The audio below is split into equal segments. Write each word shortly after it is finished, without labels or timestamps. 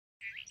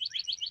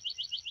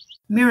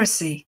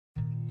Mirasee.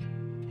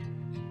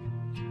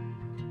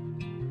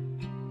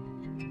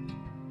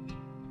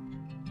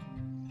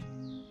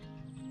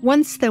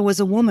 Once there was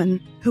a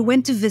woman who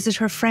went to visit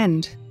her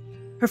friend.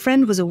 Her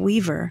friend was a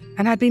weaver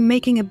and had been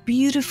making a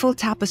beautiful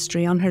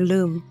tapestry on her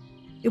loom.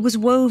 It was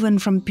woven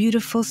from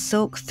beautiful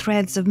silk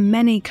threads of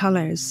many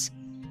colours.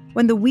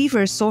 When the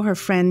weaver saw her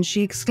friend,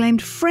 she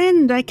exclaimed,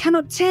 "Friend, I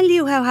cannot tell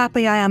you how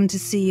happy I am to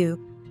see you.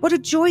 What a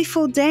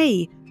joyful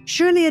day!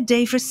 Surely a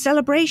day for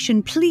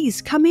celebration.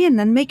 Please come in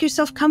and make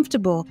yourself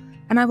comfortable,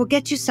 and I will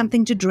get you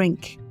something to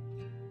drink."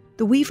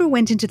 The weaver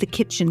went into the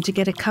kitchen to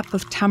get a cup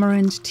of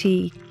tamarind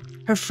tea.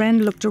 Her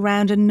friend looked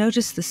around and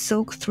noticed the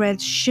silk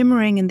threads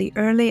shimmering in the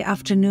early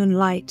afternoon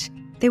light.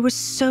 They were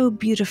so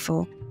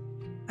beautiful.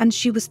 And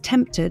she was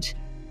tempted.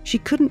 She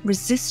couldn't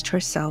resist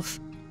herself.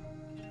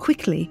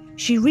 Quickly,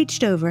 she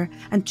reached over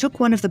and took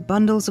one of the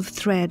bundles of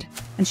thread,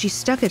 and she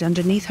stuck it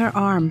underneath her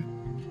arm.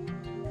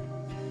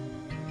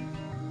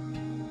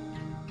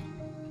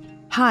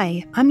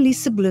 Hi, I'm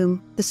Lisa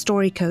Bloom, the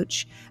story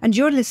coach, and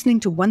you're listening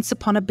to Once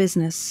Upon a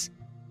Business.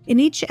 In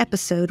each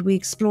episode, we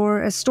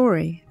explore a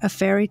story, a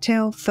fairy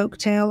tale, folk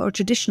tale, or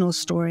traditional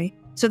story,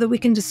 so that we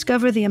can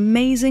discover the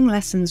amazing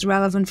lessons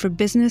relevant for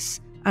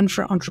business and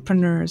for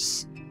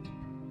entrepreneurs.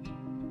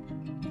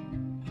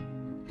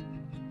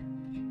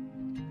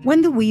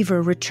 When the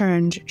weaver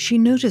returned, she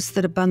noticed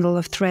that a bundle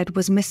of thread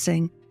was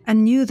missing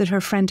and knew that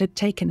her friend had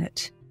taken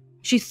it.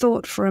 She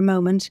thought for a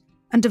moment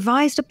and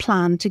devised a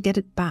plan to get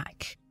it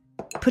back.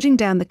 Putting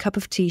down the cup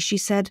of tea, she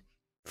said,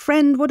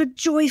 "Friend, what a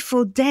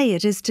joyful day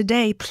it is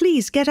today.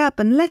 Please get up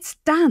and let's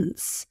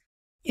dance."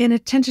 In a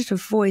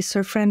tentative voice,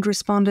 her friend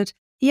responded,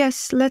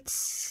 "Yes, let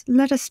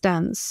us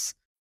dance."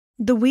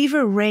 The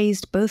weaver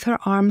raised both her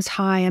arms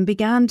high and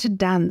began to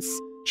dance.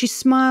 She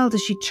smiled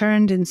as she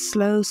turned in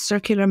slow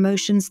circular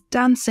motions,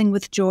 dancing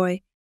with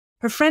joy.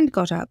 Her friend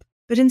got up,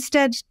 but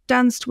instead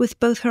danced with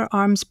both her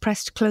arms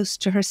pressed close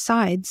to her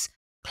sides,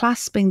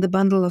 clasping the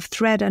bundle of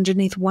thread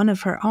underneath one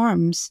of her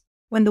arms.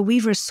 When the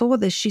weaver saw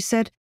this, she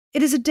said,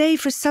 "It is a day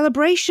for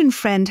celebration,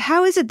 friend.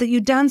 How is it that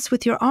you dance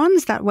with your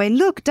arms that way?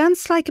 Look,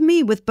 dance like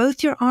me with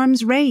both your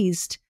arms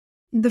raised."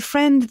 The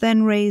friend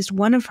then raised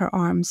one of her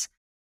arms,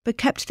 but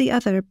kept the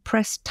other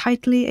pressed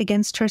tightly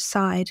against her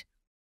side.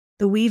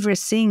 The weaver,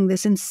 seeing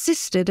this,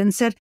 insisted and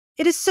said,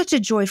 "It is such a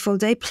joyful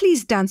day.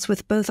 Please dance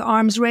with both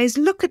arms raised.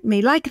 Look at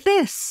me, like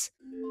this."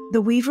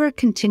 The weaver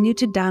continued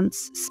to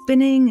dance,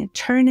 spinning,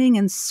 turning,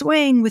 and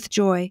swaying with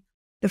joy.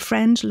 The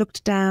friend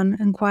looked down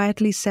and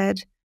quietly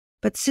said,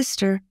 "But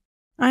sister,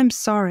 I'm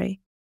sorry.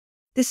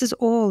 This is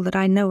all that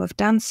I know of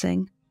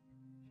dancing.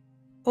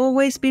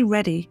 Always be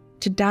ready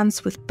to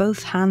dance with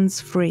both hands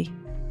free."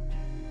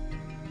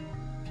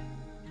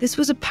 This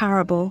was a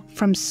parable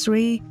from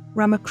Sri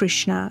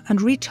Ramakrishna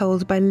and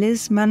retold by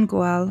Liz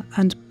Mangual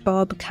and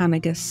Bob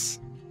Canagas.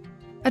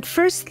 At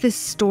first, this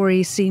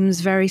story seems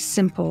very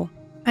simple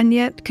and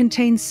yet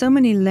contains so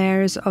many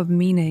layers of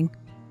meaning.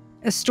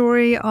 A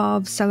story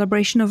of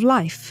celebration of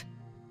life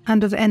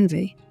and of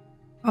envy,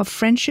 of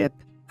friendship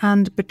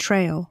and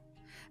betrayal,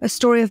 a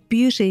story of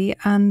beauty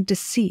and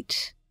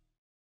deceit.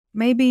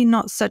 Maybe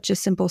not such a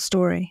simple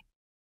story.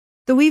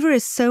 The weaver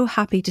is so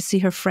happy to see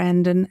her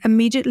friend and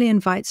immediately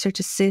invites her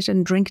to sit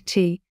and drink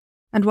tea,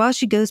 and while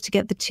she goes to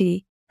get the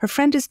tea, her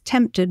friend is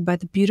tempted by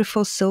the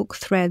beautiful silk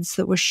threads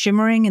that were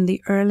shimmering in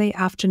the early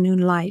afternoon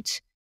light,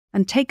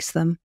 and takes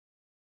them.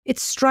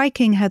 It's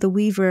striking how the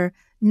weaver,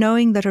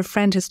 knowing that her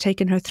friend has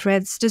taken her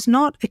threads, does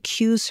not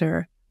accuse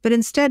her, but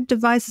instead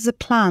devises a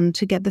plan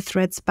to get the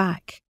threads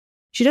back.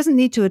 She doesn't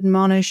need to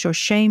admonish or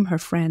shame her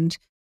friend.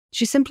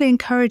 She simply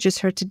encourages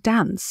her to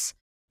dance.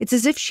 It's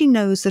as if she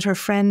knows that her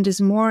friend is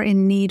more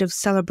in need of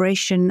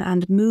celebration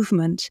and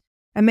movement,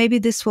 and maybe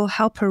this will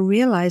help her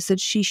realize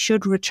that she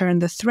should return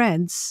the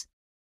threads.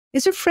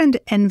 Is her friend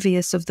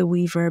envious of the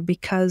weaver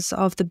because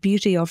of the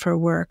beauty of her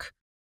work?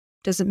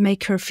 Does it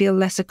make her feel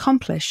less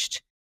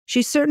accomplished?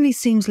 She certainly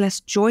seems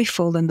less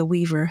joyful than the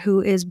weaver, who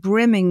is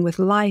brimming with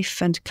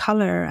life and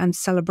colour and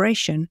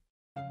celebration.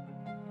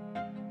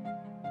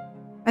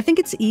 I think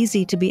it's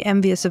easy to be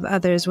envious of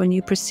others when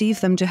you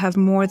perceive them to have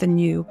more than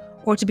you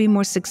or to be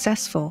more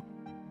successful.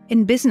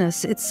 In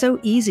business, it's so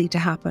easy to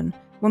happen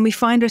when we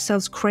find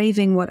ourselves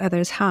craving what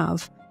others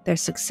have, their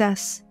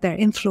success, their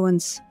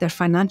influence, their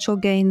financial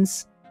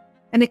gains.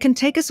 And it can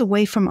take us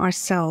away from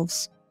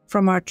ourselves,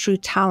 from our true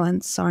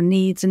talents, our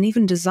needs, and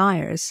even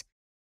desires.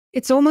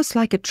 It's almost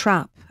like a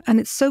trap, and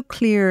it's so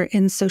clear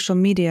in social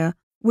media,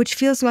 which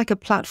feels like a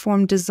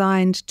platform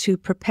designed to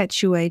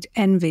perpetuate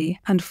envy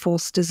and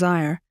false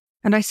desire.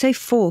 And I say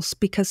false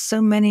because so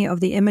many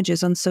of the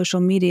images on social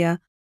media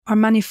are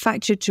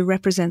manufactured to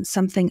represent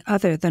something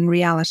other than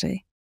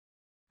reality.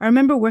 I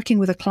remember working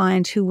with a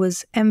client who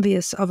was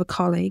envious of a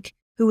colleague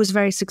who was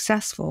very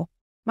successful.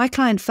 My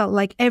client felt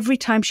like every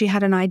time she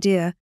had an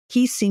idea,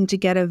 he seemed to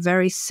get a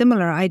very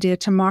similar idea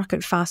to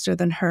market faster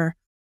than her,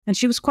 and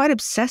she was quite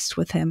obsessed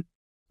with him.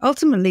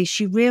 Ultimately,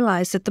 she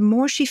realized that the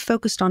more she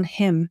focused on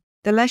him,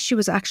 the less she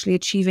was actually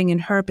achieving in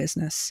her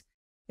business.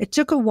 It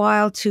took a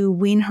while to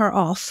wean her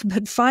off,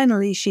 but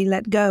finally she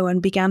let go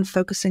and began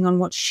focusing on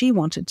what she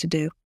wanted to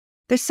do.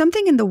 There's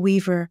something in the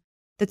weaver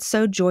that's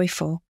so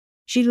joyful.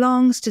 She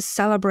longs to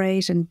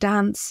celebrate and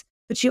dance,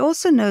 but she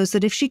also knows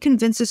that if she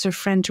convinces her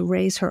friend to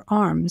raise her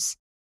arms,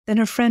 then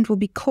her friend will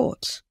be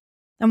caught.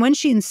 And when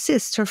she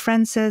insists, her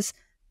friend says,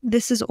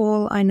 "This is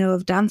all I know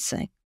of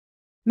dancing."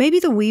 Maybe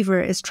the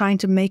weaver is trying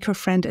to make her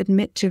friend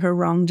admit to her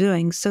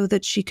wrongdoing so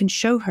that she can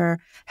show her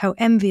how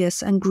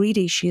envious and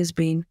greedy she has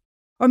been.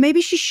 Or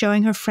maybe she's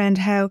showing her friend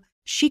how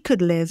she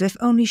could live if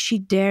only she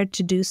dared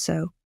to do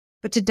so.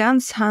 But to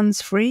dance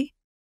hands-free,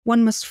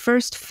 one must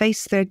first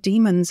face their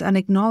demons and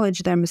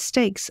acknowledge their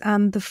mistakes,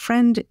 and the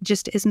friend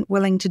just isn't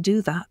willing to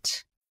do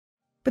that.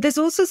 But there's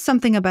also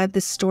something about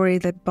this story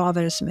that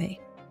bothers me.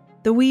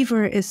 The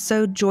weaver is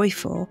so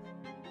joyful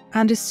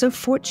and is so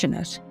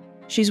fortunate.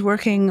 She's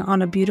working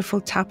on a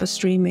beautiful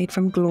tapestry made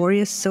from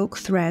glorious silk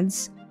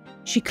threads.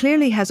 She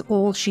clearly has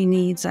all she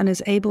needs and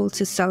is able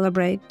to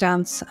celebrate,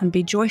 dance, and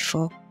be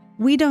joyful.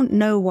 We don't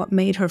know what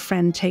made her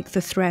friend take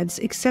the threads,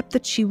 except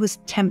that she was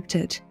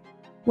tempted.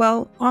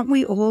 Well, aren't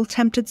we all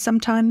tempted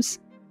sometimes?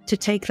 To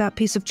take that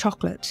piece of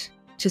chocolate,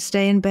 to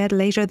stay in bed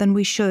later than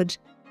we should,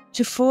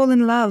 to fall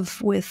in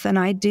love with an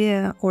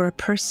idea or a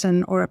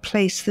person or a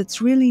place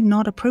that's really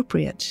not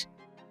appropriate.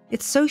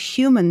 It's so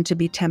human to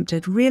be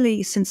tempted,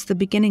 really, since the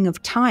beginning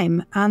of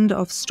time and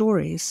of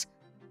stories.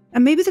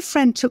 And maybe the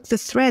friend took the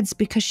threads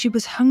because she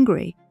was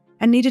hungry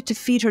and needed to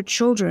feed her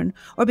children,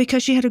 or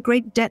because she had a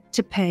great debt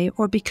to pay,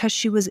 or because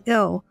she was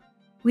ill.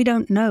 We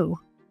don't know.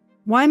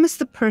 Why must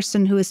the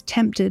person who is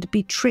tempted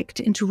be tricked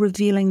into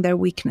revealing their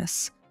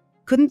weakness?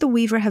 Couldn't the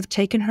weaver have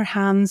taken her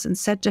hands and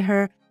said to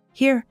her,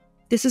 "Here,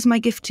 this is my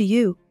gift to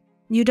you.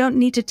 You don't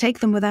need to take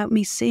them without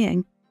me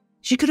seeing."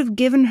 She could have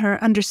given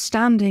her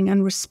understanding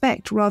and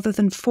respect rather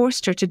than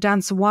forced her to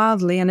dance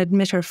wildly and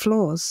admit her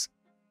flaws.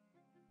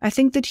 I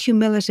think that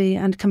humility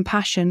and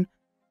compassion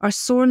are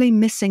sorely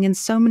missing in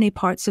so many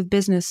parts of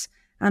business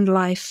and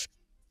life,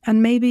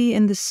 and maybe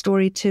in this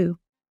story too.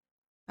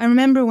 I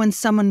remember when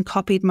someone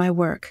copied my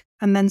work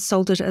and then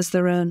sold it as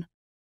their own.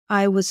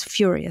 I was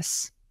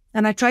furious,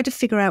 and I tried to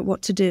figure out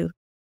what to do.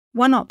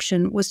 One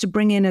option was to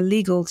bring in a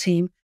legal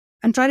team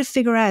and try to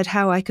figure out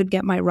how I could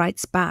get my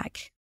rights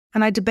back.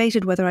 And I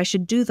debated whether I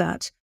should do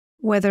that,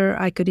 whether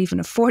I could even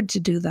afford to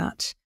do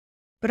that.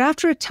 But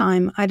after a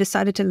time, I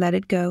decided to let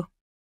it go.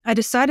 I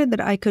decided that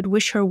I could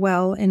wish her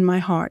well in my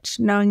heart,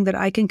 knowing that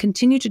I can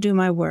continue to do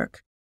my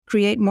work,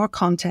 create more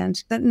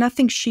content, that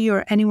nothing she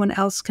or anyone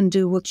else can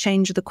do will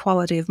change the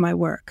quality of my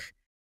work.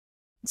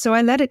 So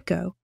I let it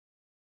go.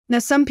 Now,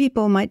 some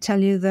people might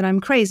tell you that I'm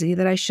crazy,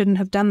 that I shouldn't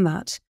have done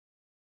that.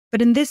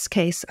 But in this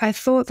case, I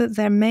thought that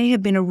there may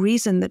have been a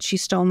reason that she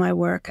stole my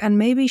work, and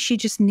maybe she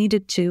just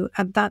needed to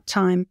at that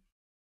time,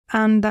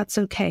 and that's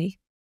okay.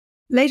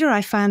 Later,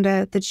 I found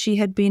out that she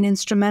had been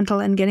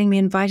instrumental in getting me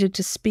invited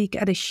to speak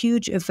at a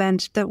huge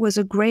event that was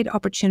a great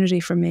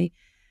opportunity for me,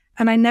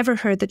 and I never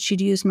heard that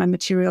she'd used my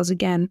materials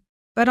again,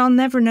 but I'll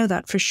never know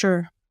that for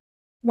sure.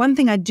 One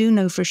thing I do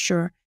know for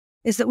sure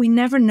is that we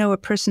never know a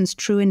person's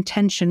true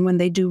intention when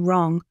they do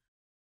wrong,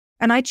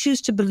 and I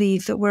choose to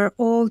believe that we're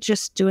all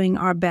just doing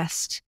our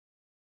best.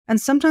 And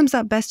sometimes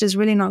that best is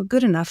really not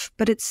good enough,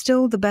 but it's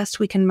still the best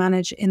we can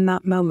manage in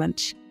that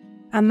moment.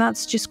 And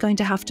that's just going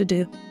to have to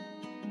do.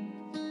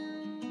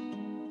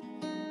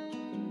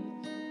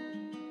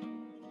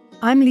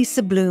 I'm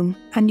Lisa Bloom,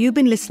 and you've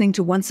been listening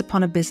to Once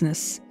Upon a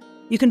Business.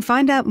 You can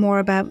find out more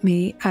about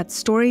me at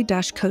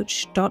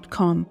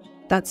story-coach.com.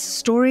 That's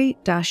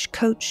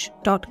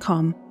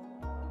story-coach.com.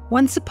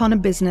 Once Upon a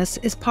Business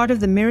is part of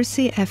the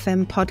Mirasee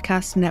FM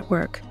podcast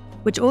network,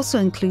 which also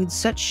includes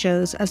such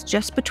shows as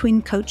Just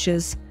Between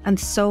Coaches and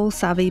Soul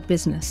Savvy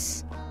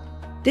Business.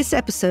 This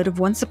episode of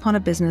Once Upon a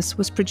Business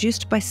was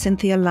produced by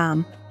Cynthia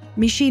Lamb.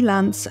 Mishi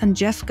Lantz and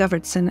Jeff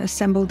Govertson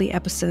assembled the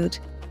episode.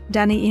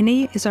 Danny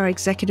Inney is our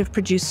executive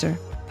producer.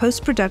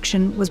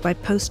 Post-production was by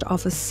Post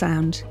Office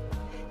Sound.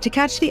 To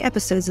catch the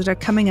episodes that are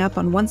coming up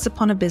on Once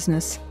Upon a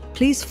Business,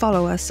 please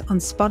follow us on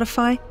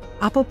Spotify,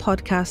 Apple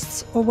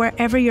Podcasts, or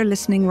wherever you're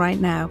listening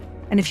right now.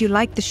 And if you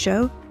like the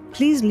show,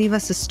 please leave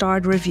us a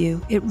starred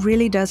review. It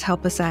really does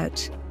help us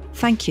out.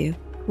 Thank you.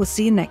 We'll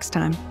see you next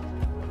time.